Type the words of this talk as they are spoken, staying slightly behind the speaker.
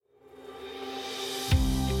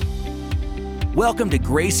Welcome to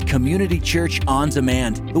Grace Community Church On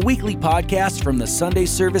Demand, the weekly podcast from the Sunday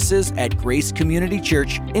services at Grace Community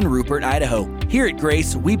Church in Rupert, Idaho. Here at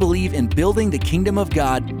Grace, we believe in building the kingdom of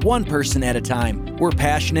God one person at a time. We're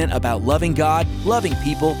passionate about loving God, loving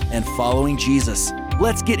people, and following Jesus.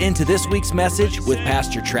 Let's get into this week's message with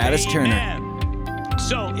Pastor Travis Turner.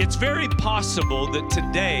 So it's very possible that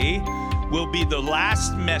today will be the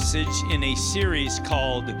last message in a series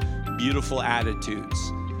called Beautiful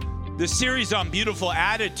Attitudes. The series on beautiful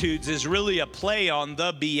attitudes is really a play on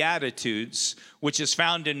the Beatitudes, which is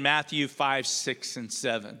found in Matthew 5, 6, and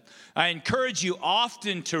 7. I encourage you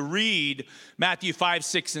often to read Matthew 5,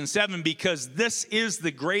 6, and 7 because this is the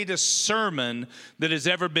greatest sermon that has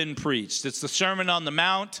ever been preached. It's the Sermon on the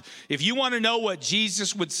Mount. If you want to know what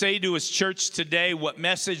Jesus would say to his church today, what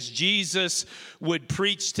message Jesus would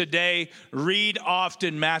preach today, read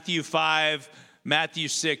often Matthew 5, Matthew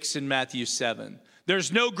 6, and Matthew 7.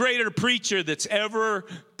 There's no greater preacher that's ever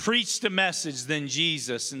preached a message than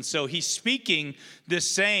Jesus. And so he's speaking this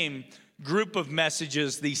same group of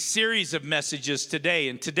messages, these series of messages today.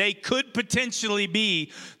 And today could potentially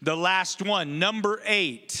be the last one, number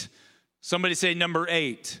 8. Somebody say number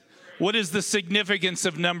 8. What is the significance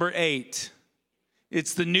of number 8?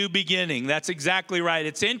 It's the new beginning. That's exactly right.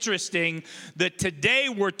 It's interesting that today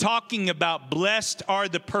we're talking about blessed are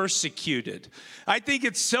the persecuted. I think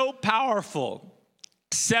it's so powerful.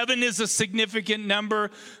 7 is a significant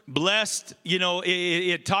number. Blessed,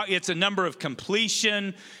 it's a number of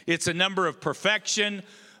completion. It's a number of perfection.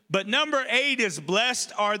 But number 8 is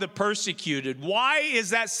blessed are the persecuted. Why is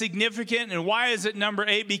that significant and why is it number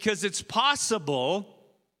 8? Because it's possible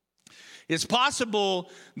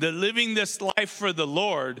that living this life for the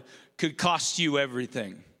Lord could cost you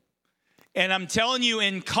everything. And I'm telling you,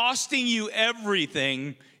 in costing you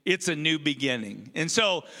everything, it's a new beginning. And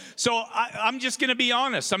so I'm just going to be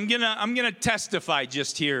honest. I'm going to testify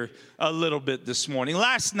just here a little bit this morning.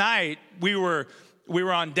 Last night we were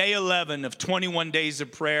on day 11 of 21 days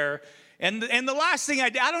of prayer. And the last thing I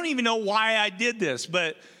did, I don't even know why I did this,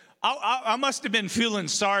 but I must have been feeling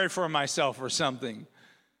sorry for myself or something.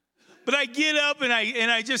 But I get up and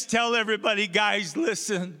I just tell everybody, guys,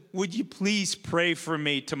 listen, would you please pray for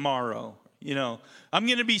me tomorrow? I'm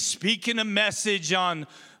going to be speaking a message on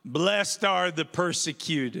blessed are the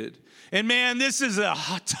persecuted. And man, this is a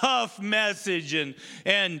tough message.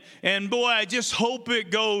 And boy, I just hope it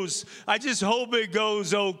goes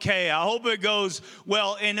okay. I hope it goes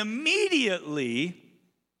well. And immediately,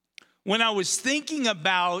 when I was thinking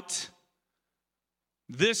about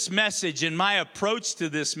this message and my approach to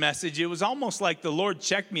this message, it was almost like the Lord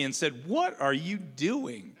checked me and said, "What are you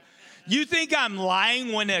doing? You think I'm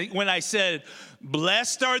lying when I said,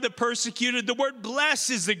 blessed are the persecuted? The word blessed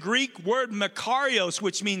is the Greek word makarios,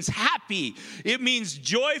 which means happy. It means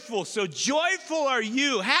joyful. So joyful are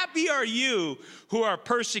you, happy are you who are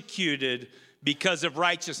persecuted because of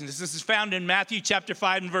righteousness. This is found in Matthew chapter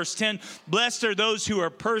 5 and verse 10. Blessed are those who are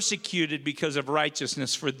persecuted because of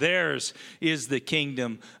righteousness, for theirs is the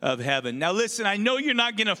kingdom of heaven. Now listen, I know you're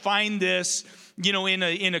not going to find this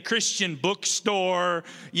in a Christian bookstore,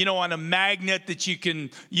 on a magnet that you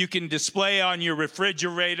can display on your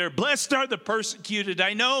refrigerator. Blessed are the persecuted.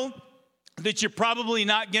 I know that you're probably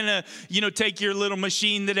not gonna, take your little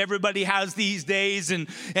machine that everybody has these days and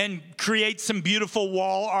create some beautiful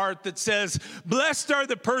wall art that says, blessed are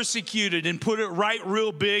the persecuted, and put it right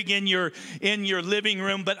real big in your living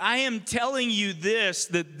room. But I am telling you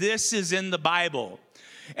that this is in the Bible.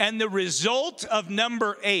 And the result of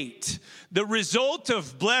number 8, the result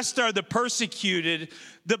of blessed are the persecuted,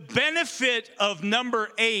 the benefit of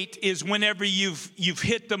number 8 is whenever you've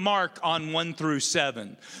hit the mark on 1 through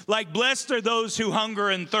 7. Like blessed are those who hunger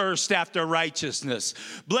and thirst after righteousness.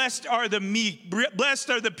 Blessed are the meek. Blessed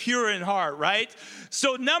are the pure in heart, right?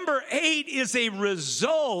 So number 8 is a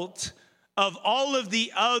result of all of the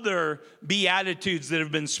other Beatitudes that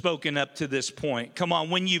have been spoken up to this point. Come on,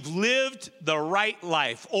 when you've lived the right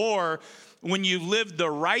life, or when you've lived the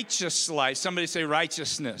righteous life, somebody say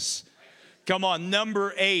righteousness. Come on,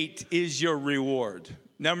 number 8 is your reward.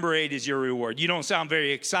 Number 8 is your reward. You don't sound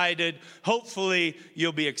very excited. Hopefully,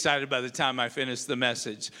 you'll be excited by the time I finish the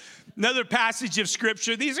message. Another passage of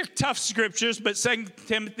scripture. These are tough scriptures, but 2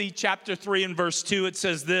 Timothy chapter 3 and verse 2, it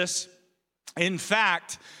says this. In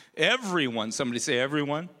fact, everyone, somebody say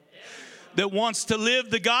everyone, that wants to live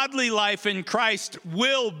the godly life in Christ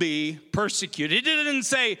will be persecuted. It didn't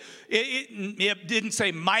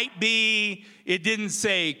say might be. It didn't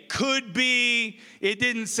say could be. It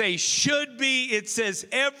didn't say should be. It says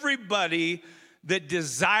everybody that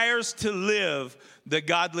desires to live the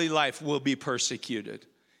godly life will be persecuted.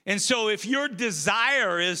 And so if your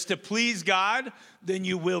desire is to please God, then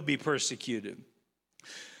you will be persecuted.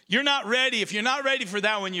 You're not ready. If you're not ready for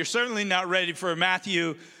that one, you're certainly not ready for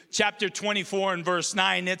Matthew chapter 24 and verse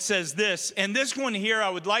 9. It says this, and this one here I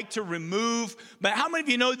would like to remove, but how many of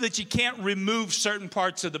you know that you can't remove certain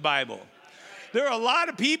parts of the Bible? There are a lot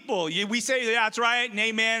of people, we say that's right and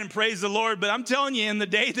amen and praise the Lord, but I'm telling you, in the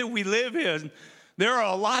day that we live in, there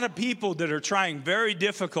are a lot of people that are trying very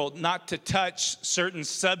difficult not to touch certain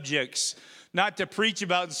subjects, not to preach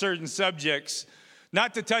about certain subjects,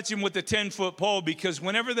 not to touch them with a 10-foot pole, because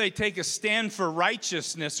whenever they take a stand for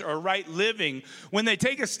righteousness or right living, when they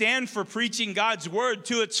take a stand for preaching God's word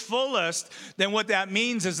to its fullest, then what that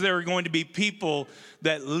means is there are going to be people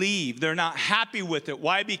that leave. They're not happy with it.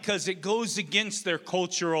 Why? Because it goes against their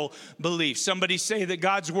cultural beliefs. Somebody say that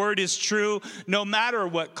God's word is true no matter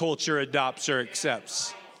what culture adopts or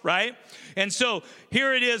accepts, right? And so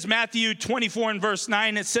here it is, Matthew 24 and verse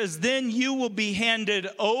 9. It says, then you will be handed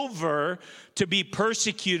over to be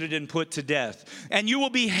persecuted and put to death. And you will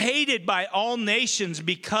be hated by all nations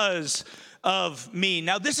because of me.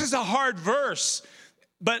 Now, this is a hard verse,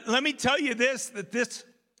 but let me tell you this, that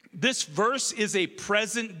this verse is a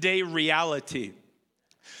present day reality.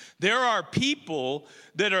 There are people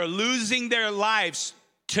that are losing their lives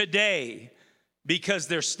today because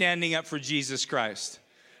they're standing up for Jesus Christ.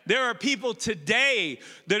 There are people today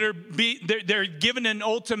that are they're given an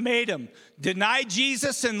ultimatum. Deny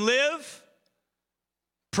Jesus and live,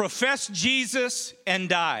 profess Jesus and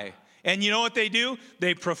die. And you know what they do?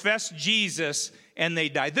 They profess Jesus and they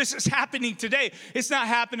die. This is happening today. It's not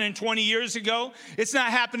happening 20 years ago. It's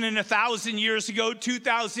not happening 1,000 years ago,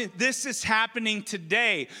 2,000. This is happening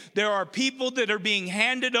today. There are people that are being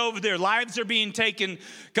handed over. Their lives are being taken.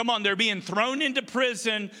 Come on, they're being thrown into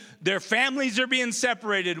prison. Their families are being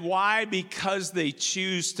separated. Why? Because they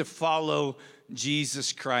choose to follow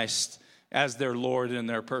Jesus Christ as their Lord and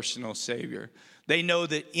their personal Savior. They know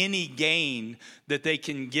that any gain that they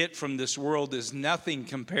can get from this world is nothing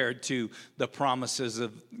compared to the promises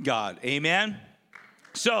of God. Amen?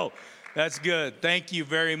 So, that's good. Thank you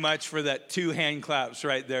very much for that 2 hand claps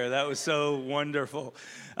right there. That was so wonderful.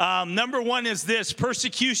 Number 1 is this.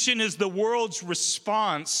 Persecution is the world's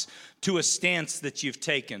response to a stance that you've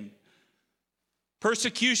taken.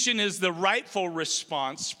 Persecution is the rightful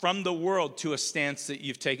response from the world to a stance that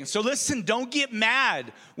you've taken. So listen, don't get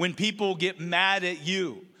mad when people get mad at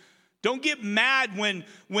you. Don't get mad when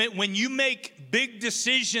you make big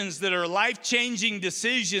decisions that are life-changing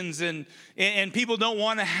decisions and people don't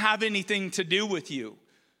want to have anything to do with you.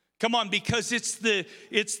 Come on, because it's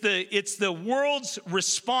the world's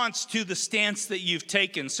response to the stance that you've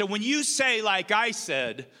taken. So when you say, like I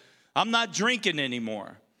said, I'm not drinking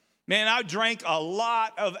anymore. Man, I drank a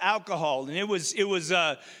lot of alcohol, and it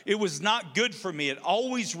was not good for me. It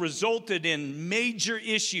always resulted in major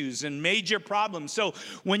issues and major problems. So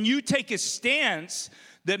when you take a stance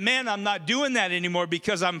that, man, I'm not doing that anymore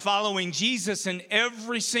because I'm following Jesus, and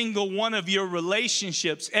every single one of your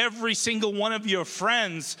relationships, every single one of your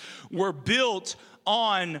friends were built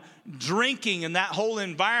on drinking and that whole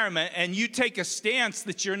environment, and you take a stance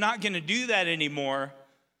that you're not going to do that anymore,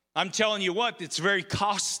 I'm telling you what, it's very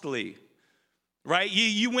costly, right?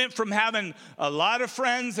 You went from having a lot of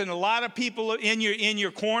friends and a lot of people in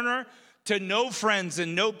your corner to no friends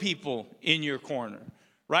and no people in your corner,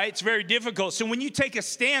 right? It's very difficult. So when you take a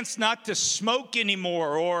stance not to smoke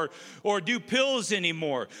anymore or do pills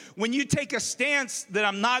anymore, when you take a stance that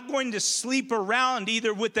I'm not going to sleep around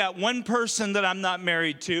either with that one person that I'm not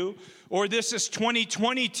married to, or this is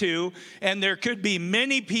 2022 and there could be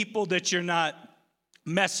many people that you're not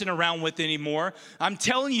messing around with anymore. I'm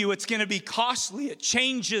telling you, it's going to be costly. It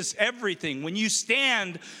changes everything. When you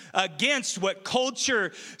stand against what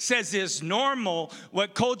culture says is normal,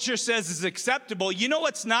 what culture says is acceptable, you know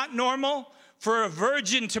what's not normal? For a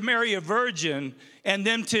virgin to marry a virgin and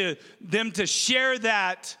them to share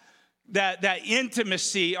that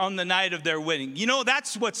intimacy on the night of their wedding. You know,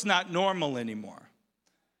 that's what's not normal anymore.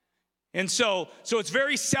 And so it's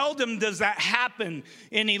very seldom does that happen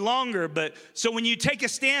any longer. But so when you take a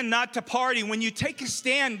stand not to party, when you take a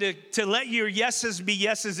stand to let your yeses be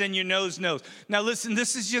yeses and your no's no's. Now listen,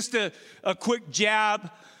 this is just a quick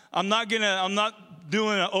jab. I'm not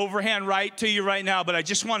doing an overhand right to you right now, but I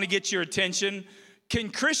just want to get your attention.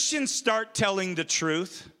 Can Christians start telling the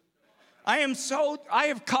truth? I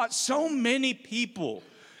have caught so many people.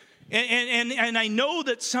 And I know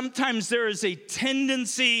that sometimes there is a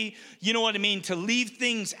tendency, you know what I mean, to leave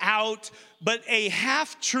things out, but a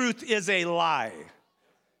half-truth is a lie.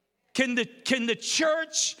 Can the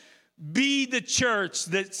church be the church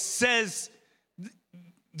that says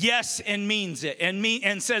yes and means it,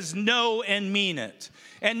 and says no and mean it,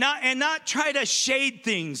 and not try to shade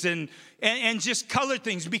things and just color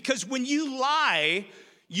things, because when you lie,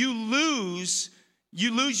 you lose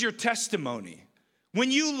your testimony. When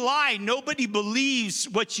you lie, nobody believes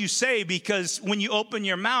what you say, because when you open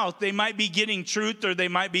your mouth, they might be getting truth or they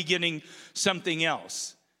might be getting something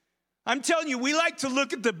else. I'm telling you, we like to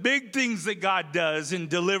look at the big things that God does in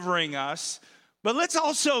delivering us, but let's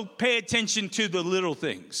also pay attention to the little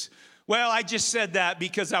things. Well, I just said that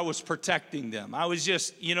because I was protecting them. I was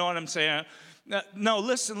just, you know what I'm saying? No,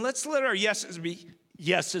 listen, let's let our yeses be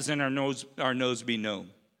yeses and our no's be no.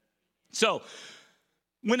 So,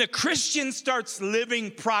 when a Christian starts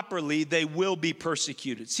living properly, they will be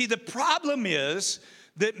persecuted. See, the problem is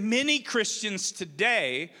that many Christians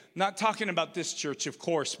today, not talking about this church, of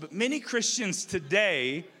course, but many Christians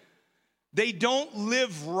today, they don't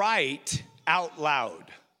live right out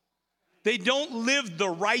loud. They don't live the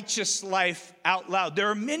righteous life out loud.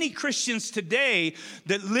 There are many Christians today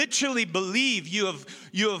that literally believe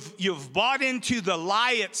you've bought into the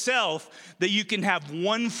lie itself, that you can have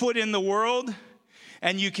one foot in the world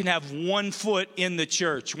and you can have 1 foot in the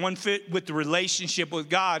church, 1 foot with the relationship with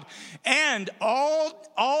God, and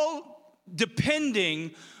all depending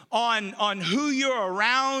on who you're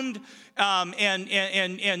around,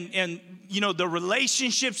 and you know, the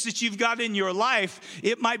relationships that you've got in your life.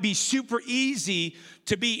 It might be super easy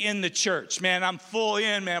to be in the church. Man, I'm full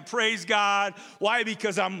in, man. Praise God. Why?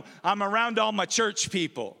 Because I'm around all my church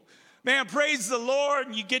people. Man, praise the Lord.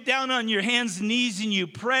 And you get down on your hands and knees and you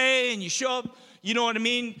pray and you show up, you know what I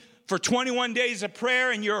mean, for 21 days of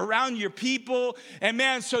prayer, and you're around your people. And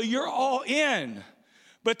man, so you're all in.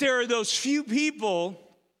 But there are those few people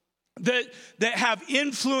that have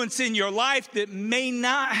influence in your life that may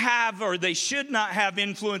not have, or they should not have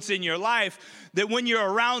influence in your life, that when you're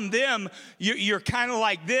around them, you're kind of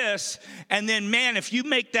like this. And then, man, if you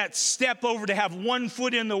make that step over to have 1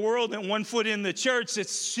 foot in the world and 1 foot in the church,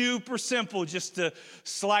 it's super simple just to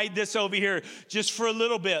slide this over here just for a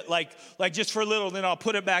little bit, like just for a little, then I'll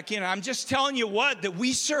put it back in. I'm just telling you what, that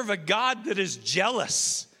we serve a God that is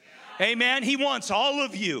jealous. Amen. He wants all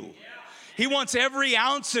of you. He wants every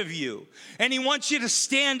ounce of you. And he wants you to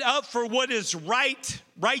stand up for what is right,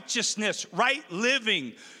 righteousness, right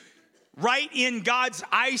living, right in God's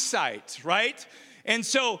eyesight, right? And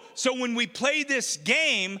so when we play this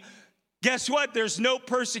game, guess what? There's no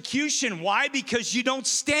persecution. Why? Because you don't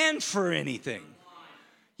stand for anything.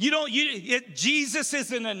 Jesus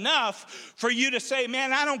isn't enough for you to say,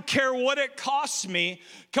 man, I don't care what it costs me.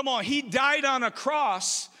 Come on, he died on a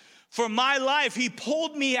cross for my life. He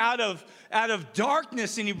pulled me out of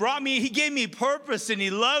darkness, and he gave me purpose, and he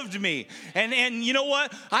loved me. And you know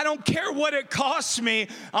what? I don't care what it costs me.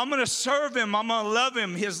 I'm going to serve him. I'm going to love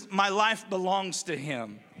him. My life belongs to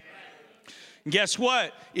him. And guess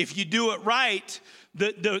what? If you do it right,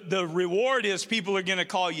 the reward is people are going to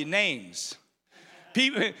call you names.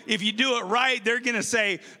 People, if you do it right, they're going to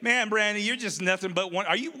say, man, Brandon, you're just nothing but one.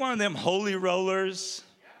 Are you one of them holy rollers?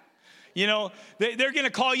 You know, they're going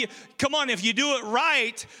to call you. Come on, if you do it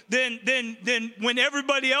right, then when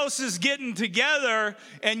everybody else is getting together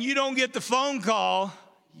and you don't get the phone call,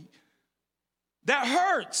 that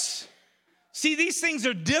hurts. See, these things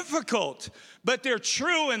are difficult, but they're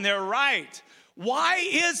true and they're right. Why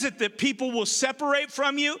is it that people will separate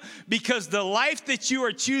from you? Because the life that you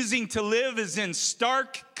are choosing to live is in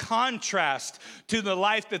stark contrast to the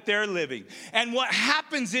life that they're living. And what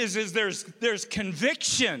happens is there's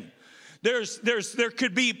conviction. There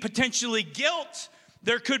could be potentially guilt.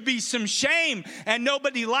 There could be some shame, and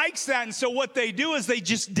nobody likes that. And so what they do is they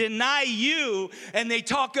just deny you, and they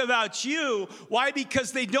talk about you. Why?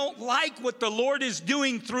 Because they don't like what the Lord is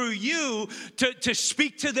doing through you to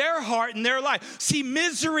speak to their heart and their life. See,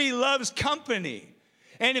 misery loves company.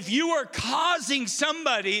 And if you are causing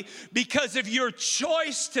somebody, because of your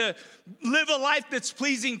choice to live a life that's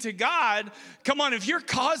pleasing to God, come on, if you're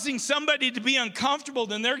causing somebody to be uncomfortable,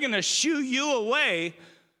 then they're going to shoo you away.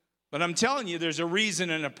 But I'm telling you, there's a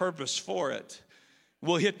reason and a purpose for it.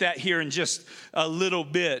 We'll hit that here in just a little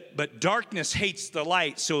bit. But darkness hates the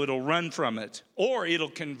light, so it'll run from it, or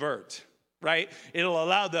it'll convert. Right? It'll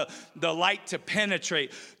allow the light to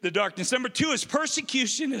penetrate the darkness. Number 2 is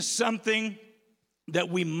persecution is something that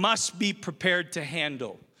we must be prepared to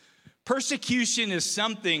handle. Persecution is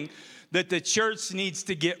something that the church needs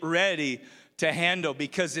to get ready to handle,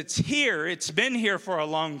 because it's here. It's been here for a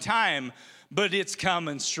long time, but it's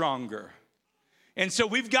coming stronger. And so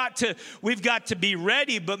we've got to be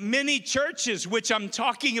ready. But many churches, which I'm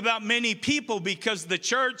talking about many people because the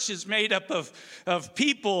church is made up of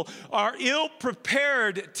people, are ill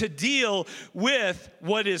prepared to deal with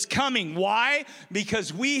what is coming. Why?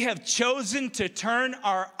 Because we have chosen to turn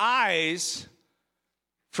our eyes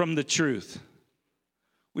from the truth.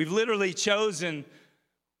 We've literally chosen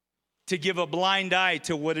to give a blind eye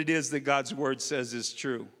to what it is that God's word says is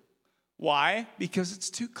true. Why? Because it's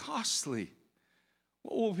too costly.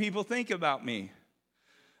 What will people think about me?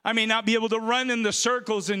 I may not be able to run in the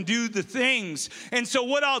circles and do the things. And so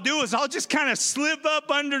what I'll do is I'll just kind of slip up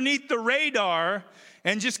underneath the radar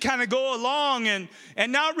and just kind of go along and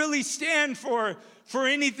not really stand for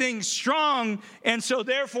anything strong. And so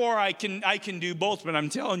therefore I can do both. But I'm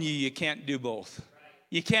telling you can't do both.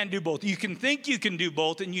 You can't do both. You can think you can do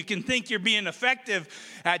both, and you can think you're being effective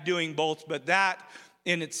at doing both, but that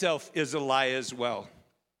in itself is a lie as well.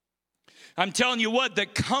 I'm telling you what,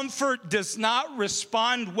 that comfort does not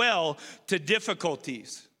respond well to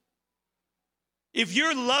difficulties. If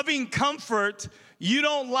you're loving comfort, you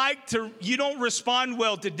don't respond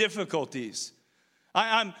well to difficulties.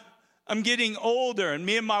 I'm getting older, and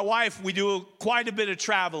me and my wife, we do quite a bit of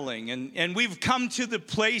traveling, and we've come to the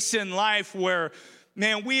place in life where,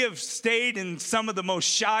 man, we have stayed in some of the most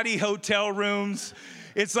shoddy hotel rooms.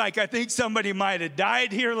 It's like, I think somebody might have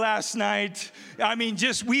died here last night. I mean,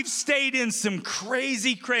 we've stayed in some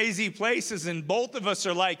crazy, crazy places, and both of us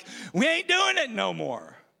are like, we ain't doing it no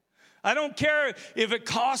more. I don't care if it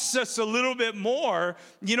costs us a little bit more.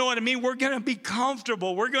 You know what I mean? We're going to be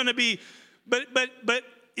comfortable. We're going to be, but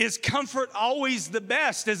is comfort always the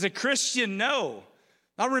best? As a Christian, no.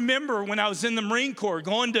 I remember when I was in the Marine Corps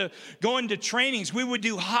going to trainings. We would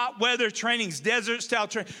do hot weather trainings, desert style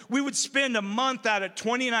training. We would spend a month out at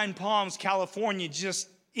 29 Palms, California, just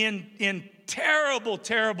in terrible,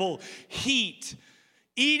 terrible heat,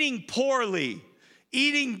 eating poorly,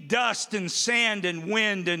 eating dust and sand and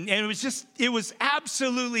wind, and it was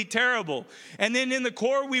absolutely terrible. And then in the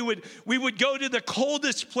Corps, we would go to the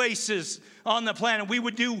coldest places on the planet. We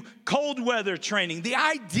would do cold weather training. The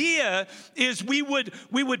idea is we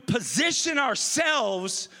would position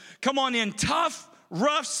ourselves, in tough,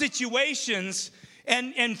 rough situations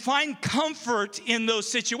and find comfort in those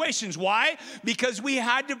situations. Why? Because we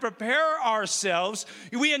had to prepare ourselves.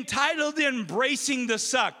 We entitled Embracing the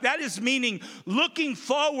Suck. That is meaning looking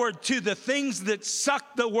forward to the things that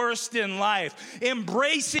suck the worst in life.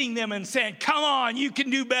 Embracing them and saying, come on, you can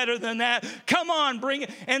do better than that. Come on, bring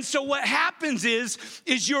it. And so what happens is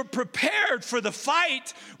you're prepared for the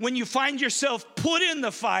fight when you find yourself put in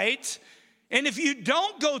the fight. And if you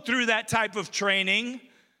don't go through that type of training,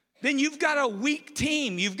 then you've got a weak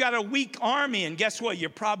team. You've got a weak army. And guess what?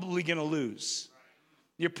 You're probably going to lose.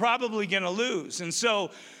 You're probably going to lose. And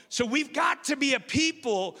so we've got to be a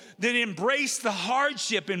people that embrace the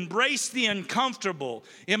hardship, embrace the uncomfortable,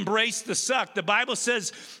 embrace the suck. The Bible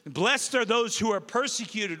says, blessed are those who are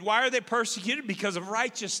persecuted. Why are they persecuted? Because of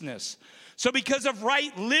righteousness. So because of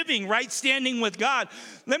right living, right standing with God.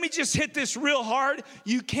 Let me just hit this real hard.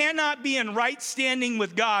 You cannot be in right standing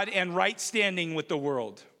with God and right standing with the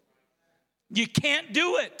world. You can't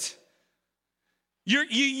do it.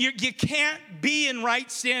 You can't be in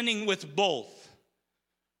right standing with both,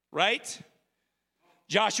 right?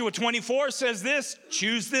 Joshua 24 says this,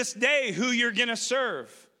 choose this day who you're going to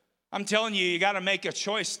serve. I'm telling you, you got to make a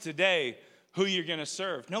choice today who you're going to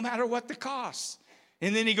serve, no matter what the cost.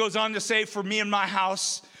 And then he goes on to say, for me and my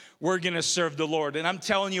house, we're going to serve the Lord. And I'm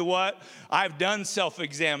telling you what, I've done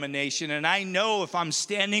self-examination, and I know if I'm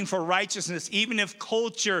standing for righteousness, even if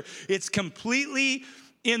culture, it's completely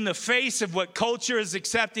in the face of what culture is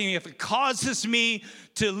accepting, if it causes me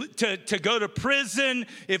to go to prison,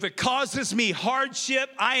 if it causes me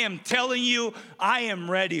hardship, I am telling you, I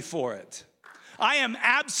am ready for it. I am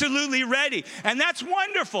absolutely ready. And that's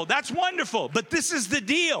wonderful. That's wonderful. But this is the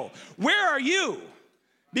deal. Where are you?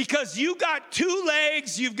 Because you got two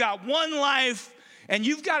legs, you've got one life, and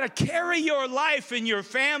you've got to carry your life and your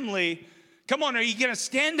family. Come on, are you going to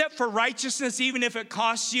stand up for righteousness even if it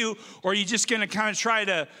costs you? Or are you just going to kind of try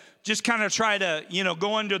to,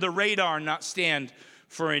 go under the radar and not stand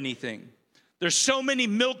for anything? There's so many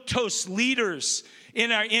milquetoast leaders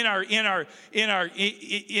in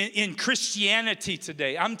Christianity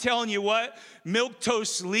today. I'm telling you what,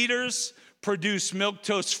 milquetoast leaders produce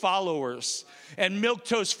milquetoast followers. And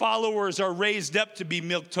milquetoast followers are raised up to be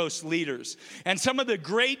milquetoast leaders. And some of the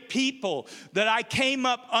great people that I came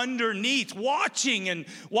up underneath, watching,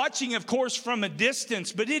 of course, from a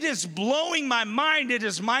distance, but it is blowing my mind. It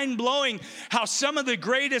is mind-blowing how some of the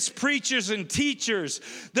greatest preachers and teachers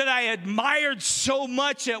that I admired so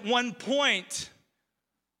much at one point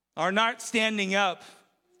are not standing up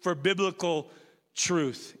for biblical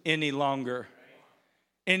truth any longer.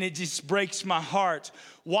 And it just breaks my heart.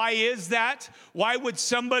 Why is that? Why would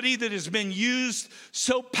somebody that has been used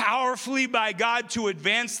so powerfully by God to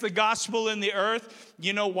advance the gospel in the earth?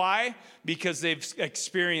 You know why? Because they've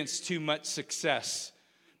experienced too much success.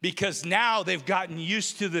 Because now they've gotten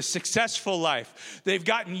used to the successful life. They've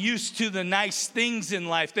gotten used to the nice things in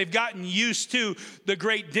life. They've gotten used to the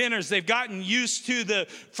great dinners. They've gotten used to the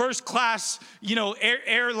first class,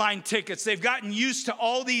 airline tickets. They've gotten used to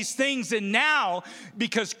all these things. And now,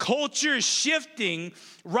 because culture is shifting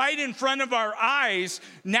right in front of our eyes,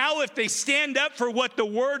 now if they stand up for what the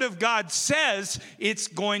Word of God says, it's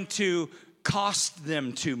going to cost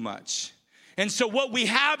them too much. And so what we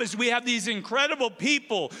have is we have these incredible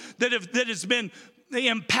people that has been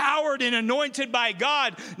empowered and anointed by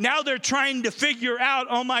God. Now they're trying to figure out,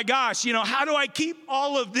 oh my gosh, how do I keep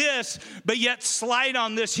all of this, but yet slide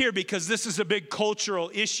on this here, because this is a big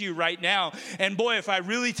cultural issue right now. And boy, if I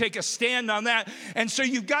really take a stand on that. And so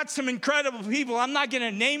you've got some incredible people. I'm not going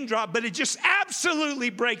to name drop, but it just absolutely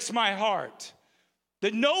breaks my heart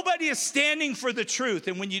that nobody is standing for the truth.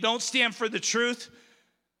 And when you don't stand for the truth,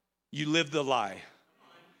 you live the lie,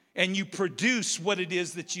 and you produce what it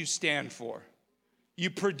is that you stand for. You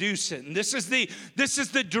produce it. And this is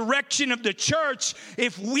the direction of the church.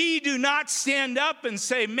 If we do not stand up and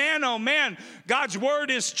say, man, oh man, God's word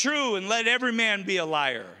is true, and let every man be a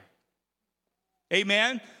liar.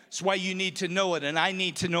 Amen? That's why you need to know it, and I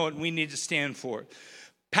need to know it, and we need to stand for it.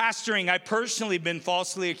 Pastoring, I personally been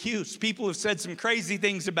falsely accused. People have said some crazy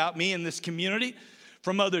things about me in this community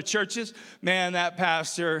from other churches. Man, that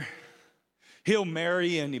pastor, he'll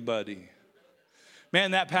marry anybody.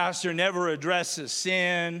 Man, that pastor never addresses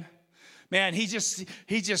sin. Man, he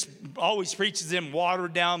just always preaches them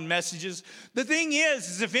watered down messages. The thing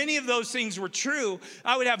is if any of those things were true,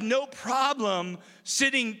 I would have no problem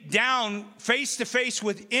sitting down face to face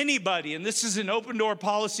with anybody. And this is an open door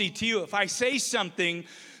policy to you. If I say something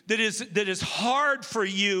that is hard for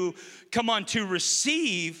you, to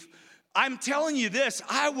receive, I'm telling you this,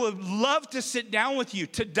 I would love to sit down with you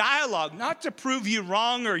to dialogue, not to prove you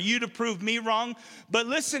wrong or you to prove me wrong. But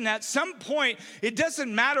listen, at some point, it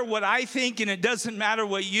doesn't matter what I think and it doesn't matter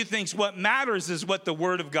what you think. What matters is what the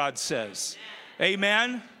Word of God says.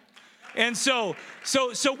 Amen? And so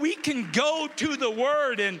we can go to the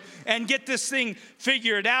Word and get this thing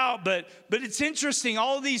figured out. But it's interesting,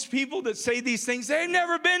 all these people that say these things, they've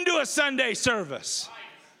never been to a Sunday service.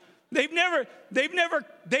 They've never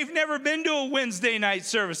been to a Wednesday night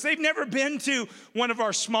service. They've never been to one of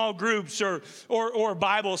our small groups or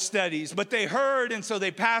Bible studies, but they heard, and so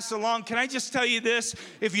they pass along. Can I just tell you this?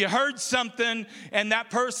 If you heard something and that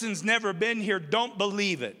person's never been here, don't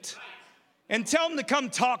believe it. And tell them to come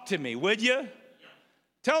talk to me, would you?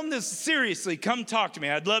 Tell them this seriously, come talk to me.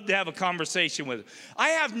 I'd love to have a conversation with them. I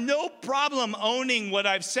have no problem owning what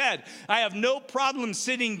I've said. I have no problem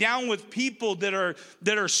sitting down with people that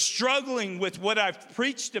are struggling with what I've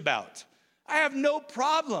preached about. I have no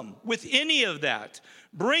problem with any of that.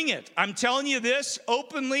 Bring it. I'm telling you this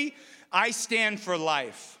openly, I stand for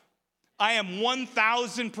life. I am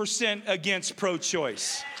 1,000% against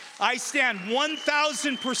pro-choice. I stand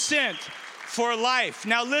 1,000% for life.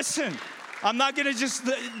 Now listen. I'm not going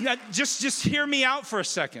to just hear me out for a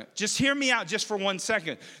second. Just hear me out just for 1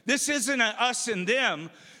 second. This isn't an us and them.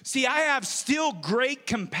 See, I have still great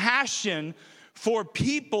compassion for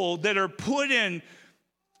people that are put in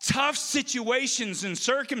tough situations and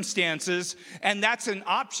circumstances, and that's an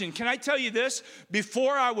option. Can I tell you this?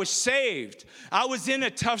 Before I was saved, I was in a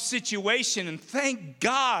tough situation, and thank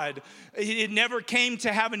God it never came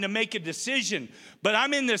to having to make a decision. But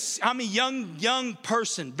I'm a young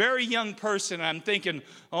person, very young person. I'm thinking,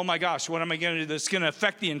 oh my gosh, what am I going to do? This is going to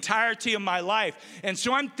affect the entirety of my life. And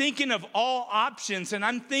so I'm thinking of all options, and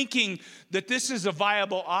I'm thinking that this is a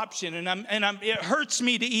viable option. And it hurts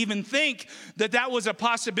me to even think that was a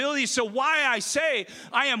possibility. So why I say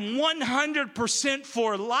I am 100%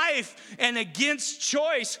 for life and against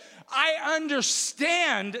choice, I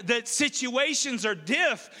understand that situations are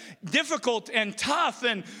difficult and tough,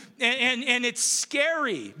 and it's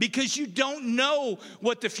scary because you don't know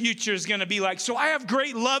what the future is going to be like. So I have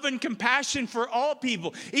great love and compassion for all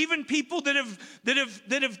people, even people that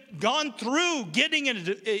have gone through getting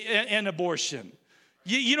an abortion.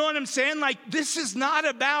 You know what I'm saying? Like, this is not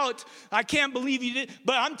about, I can't believe you did,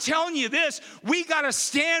 but I'm telling you this, we got to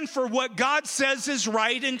stand for what God says is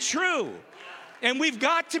right and true. And we've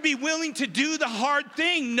got to be willing to do the hard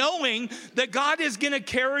thing, knowing that God is going to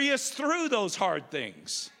carry us through those hard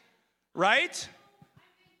things. Right?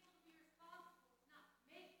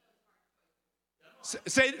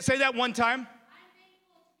 Say that one time.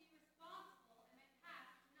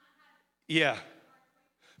 Yeah.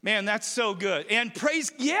 Man, that's so good. And praise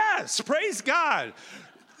God.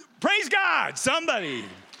 Praise God, somebody.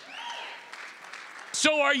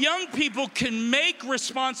 So our young people can make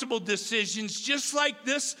responsible decisions just like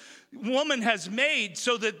this woman has made,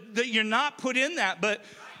 so that you're not put in that. But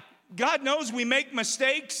God knows we make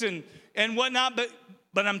mistakes and whatnot,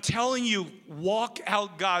 but I'm telling you, walk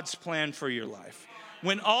out God's plan for your life.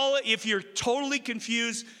 If you're totally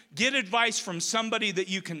confused, get advice from somebody that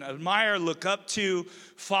you can admire, look up to,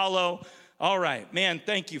 follow. All right, man,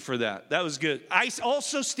 thank you for that. That was good. I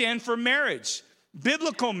also stand for marriage,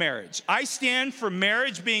 biblical marriage. I stand for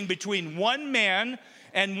marriage being between one man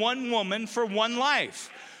and one woman for one life,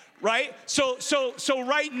 right? So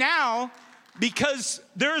right now, because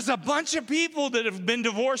there's a bunch of people that have been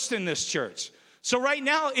divorced in this church. So right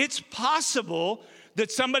now, it's possible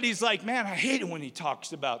that somebody's like, man, I hate it when he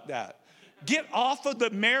talks about that. Get off of the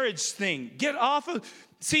marriage thing.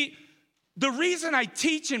 See, the reason I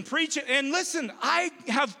teach and preach it, and listen, I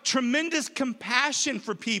have tremendous compassion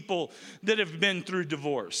for people that have been through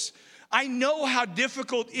divorce. I know how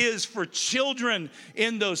difficult it is for children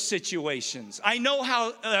in those situations. I know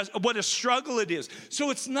what a struggle it is.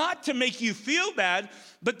 So it's not to make you feel bad,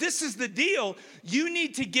 but this is the deal. You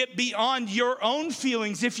need to get beyond your own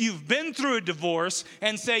feelings if you've been through a divorce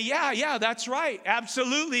and say, yeah, that's right,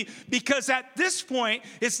 absolutely. Because at this point,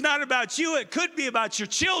 it's not about you. It could be about your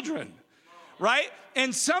children, right?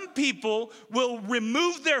 And some people will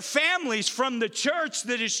remove their families from the church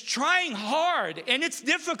that is trying hard, and it's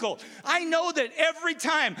difficult. I know that every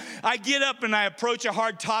time I get up and I approach a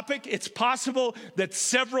hard topic, it's possible that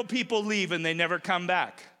several people leave and they never come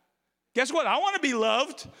back. Guess what? I want to be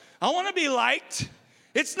loved. I want to be liked.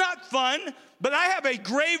 It's not fun, but I have a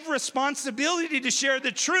grave responsibility to share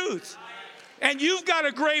the truth. And you've got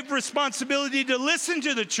a grave responsibility to listen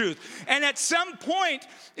to the truth. And at some point,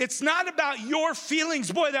 it's not about your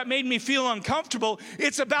feelings. Boy, that made me feel uncomfortable.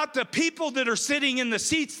 It's about the people that are sitting in the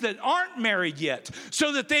seats that aren't married yet,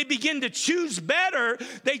 so that they begin to choose better.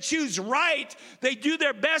 They choose right. They do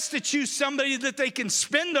their best to choose somebody that they can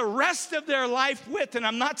spend the rest of their life with. And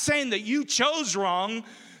I'm not saying that you chose wrong.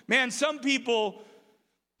 Man, some people,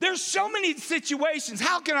 there's so many situations.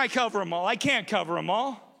 How can I cover them all? I can't cover them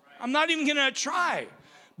all. I'm not even gonna try.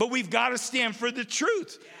 But we've got to stand for the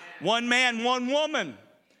truth. One man, one woman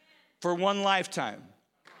for one lifetime.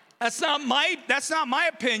 That's not my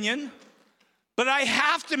opinion, but I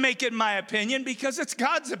have to make it my opinion because it's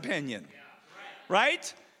God's opinion.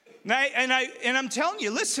 Right? And I'm telling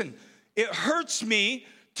you, listen, it hurts me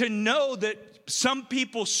to know that some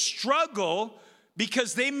people struggle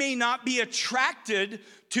because they may not be attracted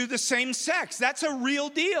to the same sex. That's a real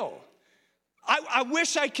deal. I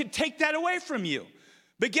wish I could take that away from you.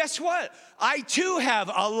 But guess what? I too have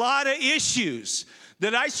a lot of issues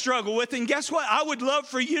that I struggle with. And guess what? I would love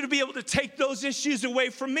for you to be able to take those issues away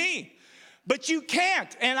from me. But you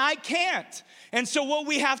can't, and I can't. And so what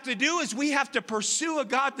we have to do is we have to pursue a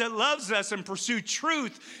God that loves us and pursue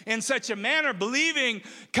truth in such a manner, believing,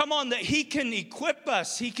 come on, that he can equip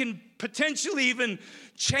us. He can potentially even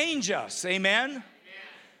change us. Amen?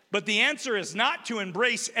 But the answer is not to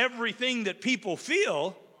embrace everything that people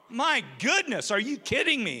feel. My goodness, are you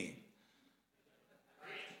kidding me?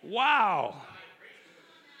 Wow.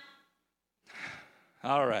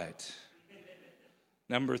 All right.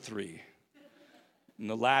 Number 3. In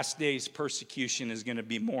the last days, persecution is going to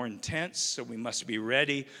be more intense, so we must be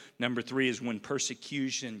ready. Number 3 is when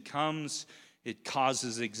persecution comes, it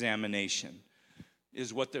causes examination.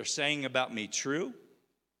 Is what they're saying about me true?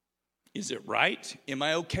 Is it right? Am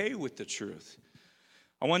I okay with the truth?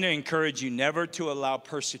 I want to encourage you never to allow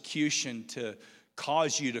persecution to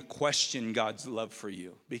cause you to question God's love for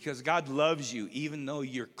you, because God loves you even though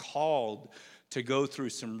you're called to go through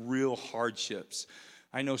some real hardships.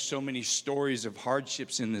 I know so many stories of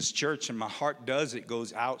hardships in this church, and my heart it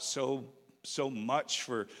goes out so much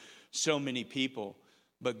for so many people,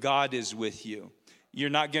 but God is with you. You're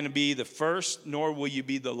not going to be the first, nor will you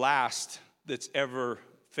be the last that's ever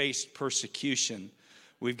faced persecution.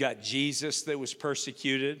 We've got Jesus that was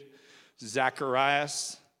persecuted,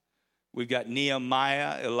 Zacharias. We've got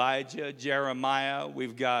Nehemiah, Elijah, Jeremiah.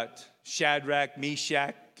 We've got Shadrach,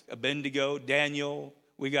 Meshach, Abednego, Daniel.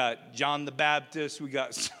 We got John the Baptist. We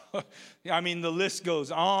got, the list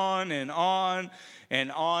goes on and on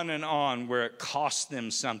and on and on, where it cost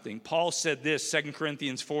them something. Paul said this, 2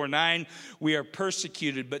 Corinthians 4:9, we are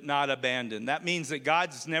persecuted but not abandoned. That means that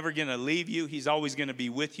God's never going to leave you. He's always going to be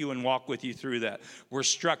with you and walk with you through that. We're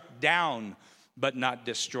struck down but not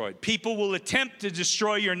destroyed. People will attempt to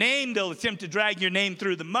destroy your name. They'll attempt to drag your name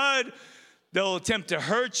through the mud. They'll attempt to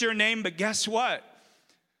hurt your name. But guess what?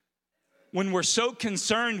 When we're so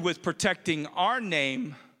concerned with protecting our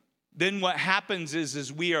name, then what happens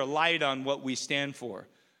is we are light on what we stand for.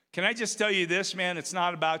 Can I just tell you this, man? It's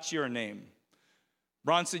not about your name.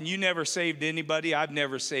 Bronson, you never saved anybody. I've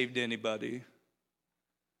never saved anybody.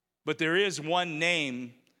 But there is one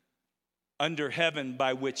name under heaven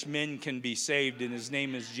by which men can be saved, and his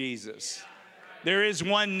name is Jesus. There is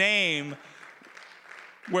one name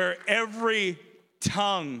where every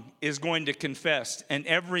tongue is going to confess and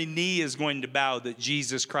every knee is going to bow that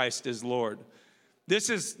Jesus Christ is Lord. This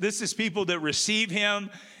is people that receive him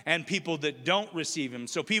and people that don't receive him.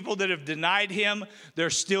 So people that have denied him, they're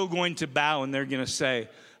still going to bow and they're going to say,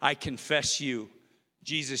 I confess you,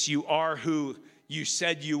 Jesus, you are who you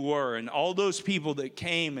said you were. And all those people that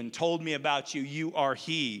came and told me about you, you are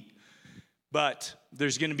he. But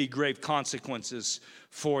there's going to be grave consequences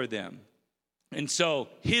for them. And so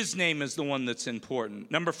his name is the one that's important.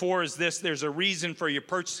 Number 4 is this. There's a reason for your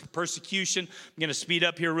persecution. I'm going to speed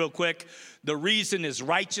up here real quick. The reason is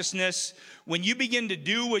righteousness. When you begin to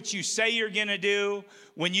do what you say you're going to do,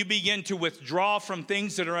 when you begin to withdraw from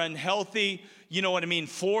things that are unhealthy, you know what I mean,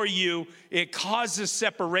 for you, it causes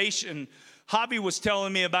separation. Javi was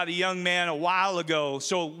telling me about a young man a while ago.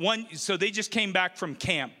 So they just came back from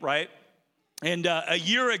camp, right? And a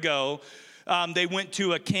year ago, they went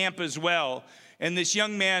to a camp as well. And this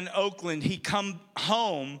young man, Oakland, he come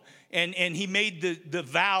home and he made the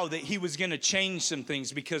vow that he was going to change some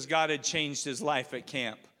things because God had changed his life at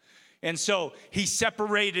camp. And so he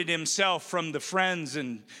separated himself from the friends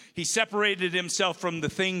and he separated himself from the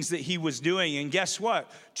things that he was doing. And guess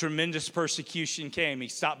what? Tremendous persecution came. He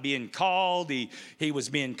stopped being called. He was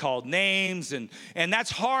being called names. And that's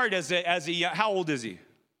hard as a how old is he?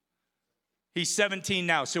 He's 17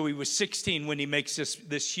 now, so he was 16 when he makes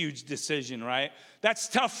this huge decision, right? That's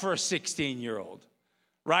tough for a 16-year-old,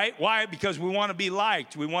 right? Why? Because we want to be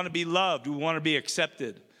liked. We want to be loved. We want to be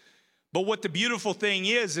accepted. But what the beautiful thing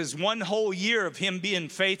is one whole year of him being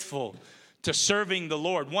faithful to serving the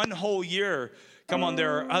Lord. One whole year, come on,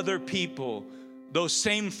 there are other people, those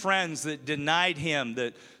same friends that denied him,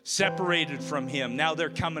 that separated from him. Now they're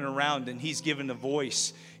coming around and he's given a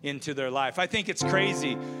voice into their life. I think it's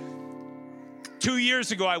crazy. 2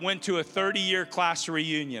 years ago, I went to a 30-year class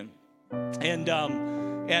reunion. And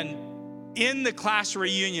in the class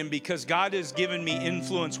reunion, because God has given me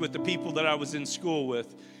influence with the people that I was in school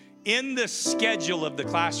with, in the schedule of the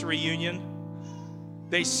class reunion,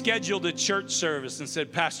 they scheduled a church service and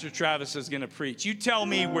said, Pastor Travis is going to preach. You tell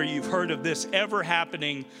me where you've heard of this ever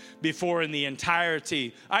happening before in the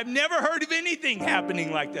entirety. I've never heard of anything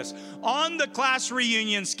happening like this. On the class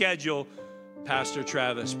reunion schedule, Pastor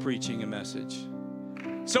Travis preaching a message.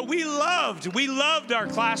 So we loved our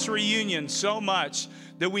class reunion so much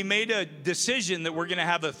that we made a decision that we're going to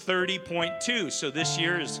have a 30.2. So this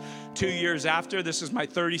year is 2 years after. This is my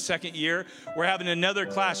 32nd year. We're having another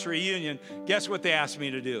class reunion. Guess what they asked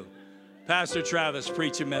me to do? Pastor Travis,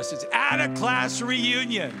 preach a message at a class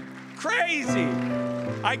reunion. Crazy.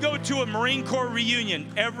 I go to a Marine Corps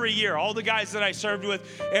reunion every year. All the guys that I served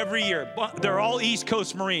with every year. They're all East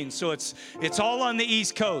Coast Marines, so it's all on the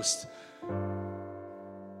East Coast.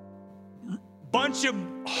 Bunch of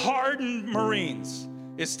hardened Marines.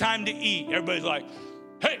 It's time to eat. Everybody's like,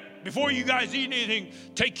 hey, before you guys eat anything,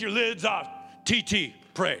 take your lids off. TT,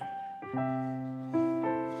 pray.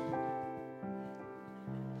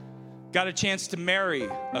 Got a chance to marry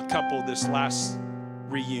a couple this last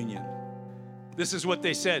reunion. This is what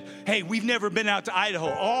they said. Hey, we've never been out to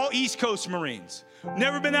Idaho. All East Coast Marines.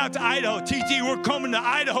 Never been out to Idaho. TT, we're coming to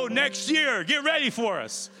Idaho next year. Get ready for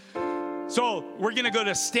us. So we're going to go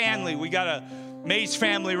to Stanley. We got a Mays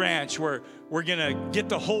Family Ranch where we're going to get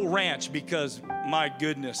the whole ranch because, my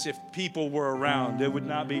goodness, if people were around, it would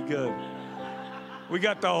not be good. We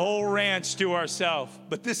got the whole ranch to ourselves.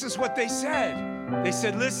 But this is what they said. They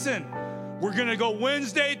said, listen, we're going to go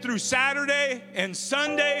Wednesday through Saturday and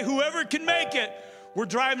Sunday, whoever can make it. We're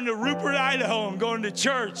driving to Rupert, Idaho and going to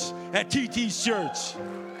church at TT's church.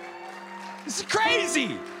 This is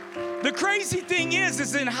crazy. The crazy thing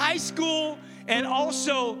is in high school and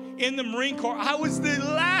also in the Marine Corps, I was the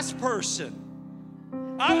last person.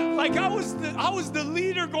 I was the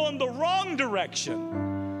leader going the wrong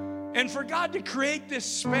direction. And for God to create this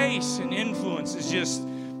space and influence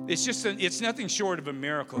it's nothing short of a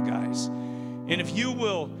miracle, guys. And if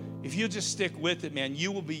you'll just stick with it, man,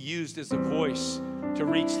 you will be used as a voice to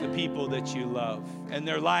reach the people that you love, and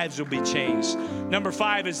their lives will be changed. Number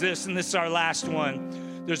 5 is this, and this is our last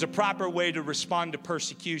one. There's a proper way to respond to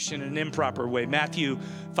persecution and an improper way. Matthew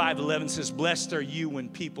 5:11 says, blessed are you when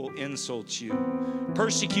people insult you,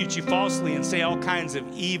 persecute you falsely, and say all kinds of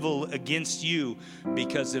evil against you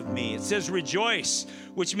because of me. It says rejoice,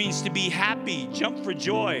 which means to be happy, jump for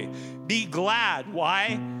joy, be glad.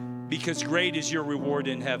 Why? Because great is your reward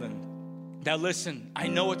in heaven. Now listen, I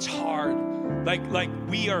know it's hard. Like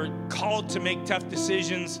we are called to make tough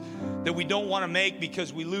decisions that we don't want to make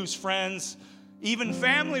because we lose friends. Even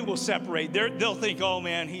family will separate. They'll think, oh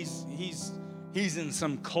man, he's in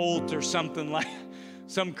some cult or something, like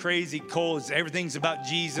some crazy cult. Everything's about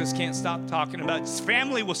Jesus, can't stop talking about it.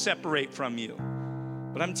 Family will separate from you.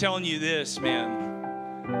 But I'm telling you this,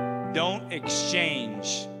 man, don't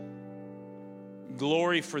exchange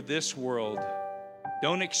glory for this world.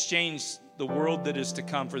 Don't exchange the world that is to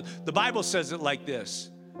come for. The Bible says it like this.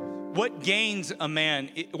 What gains a man,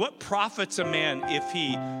 what profits a man if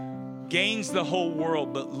he gains the whole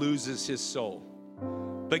world but loses his soul?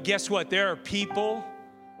 But guess what? There are people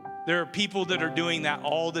that are doing that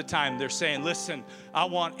all the time. They're saying, listen,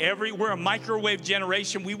 we're a microwave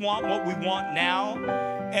generation. We want what we want now.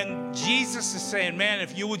 And Jesus is saying, man,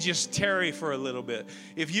 if you would just tarry for a little bit,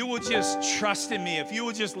 if you would just trust in me, if you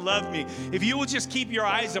would just love me, if you would just keep your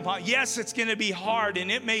eyes upon, yes, it's going to be hard and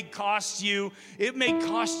it may cost you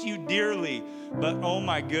dearly. But oh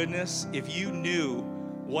my goodness, if you knew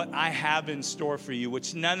what I have in store for you,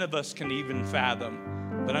 which none of us can even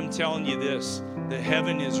fathom. But I'm telling you this, that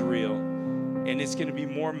heaven is real and it's going to be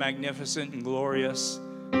more magnificent and glorious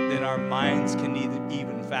than our minds can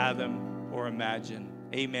even fathom or imagine.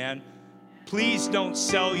 Amen. Please don't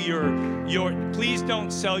sell your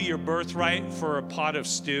birthright for a pot of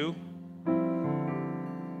stew.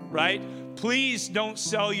 Right? Please don't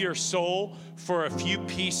sell your soul for a few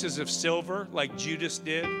pieces of silver like Judas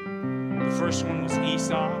did. The first one was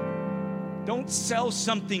Esau. Don't sell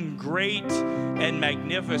something great and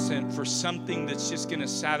magnificent for something that's just going to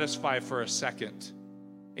satisfy for a second.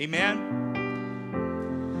 Amen.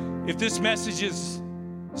 If this message is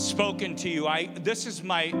spoken to you, this is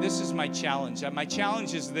my challenge. My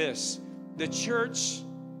challenge is this: the church,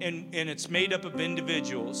 and it's made up of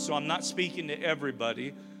individuals, so I'm not speaking to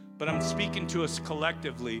everybody, but I'm speaking to us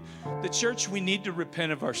collectively. The church, we need to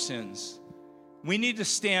repent of our sins. We need to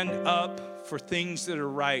stand up for things that are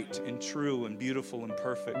right and true and beautiful and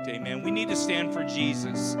perfect. Amen. We need to stand for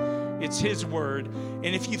Jesus. It's his word. And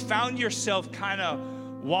if you found yourself kind of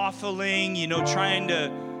waffling,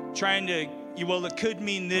 trying to, well, it could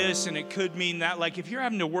mean this and it could mean that. Like if you're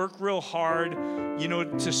having to work real hard,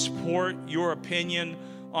 to support your opinion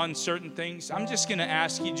on certain things, I'm just going to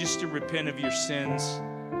ask you just to repent of your sins.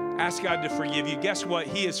 Ask God to forgive you. Guess what?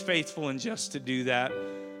 He is faithful and just to do that.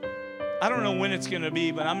 I don't know when it's going to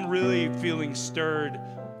be, but I'm really feeling stirred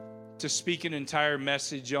to speak an entire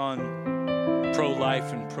message on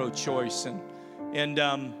pro-life and pro-choice. And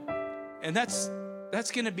that's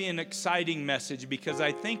going to be an exciting message, because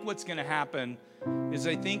I think what's going to happen is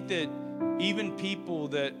I think that even people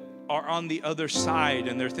that are on the other side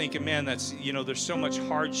and they're thinking, man, that's, there's so much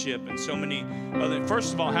hardship and so many other.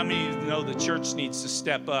 First of all, how many of you know the church needs to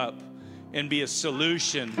step up and be a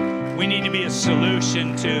solution? We need to be a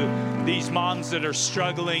solution to these moms that are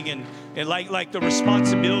struggling, and like the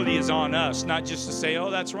responsibility is on us, not just to say, oh,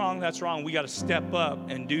 that's wrong. We got to step up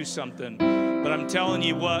and do something. But I'm telling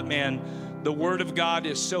you what, man, the word of God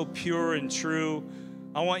is so pure and true.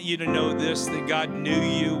 I want you to know this, that God knew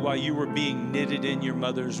you while you were being knitted in your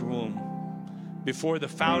mother's womb. Before the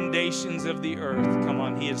foundations of the earth, come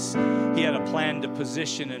on, he had a plan to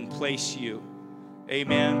position and place you.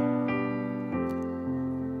 Amen.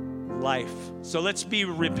 Life. So let's be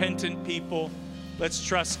repentant people. Let's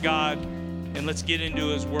trust God, and let's get into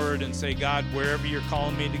his word and say, God, wherever you're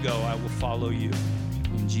calling me to go, I will follow you.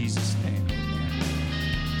 In Jesus' name, amen.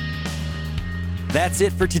 That's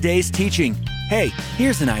it for today's teaching. Hey,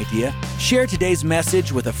 here's an idea. Share today's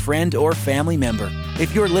message with a friend or family member.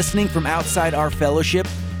 If you're listening from outside our fellowship,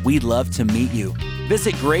 we'd love to meet you.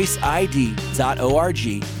 Visit graceid.org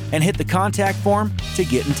and hit the contact form to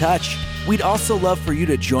get in touch. We'd also love for you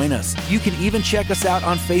to join us. You can even check us out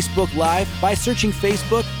on Facebook Live by searching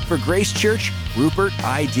Facebook for Grace Church Rupert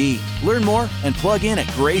ID. Learn more and plug in at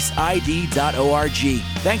graceid.org.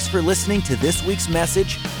 Thanks for listening to this week's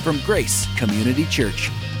message from Grace Community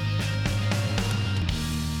Church.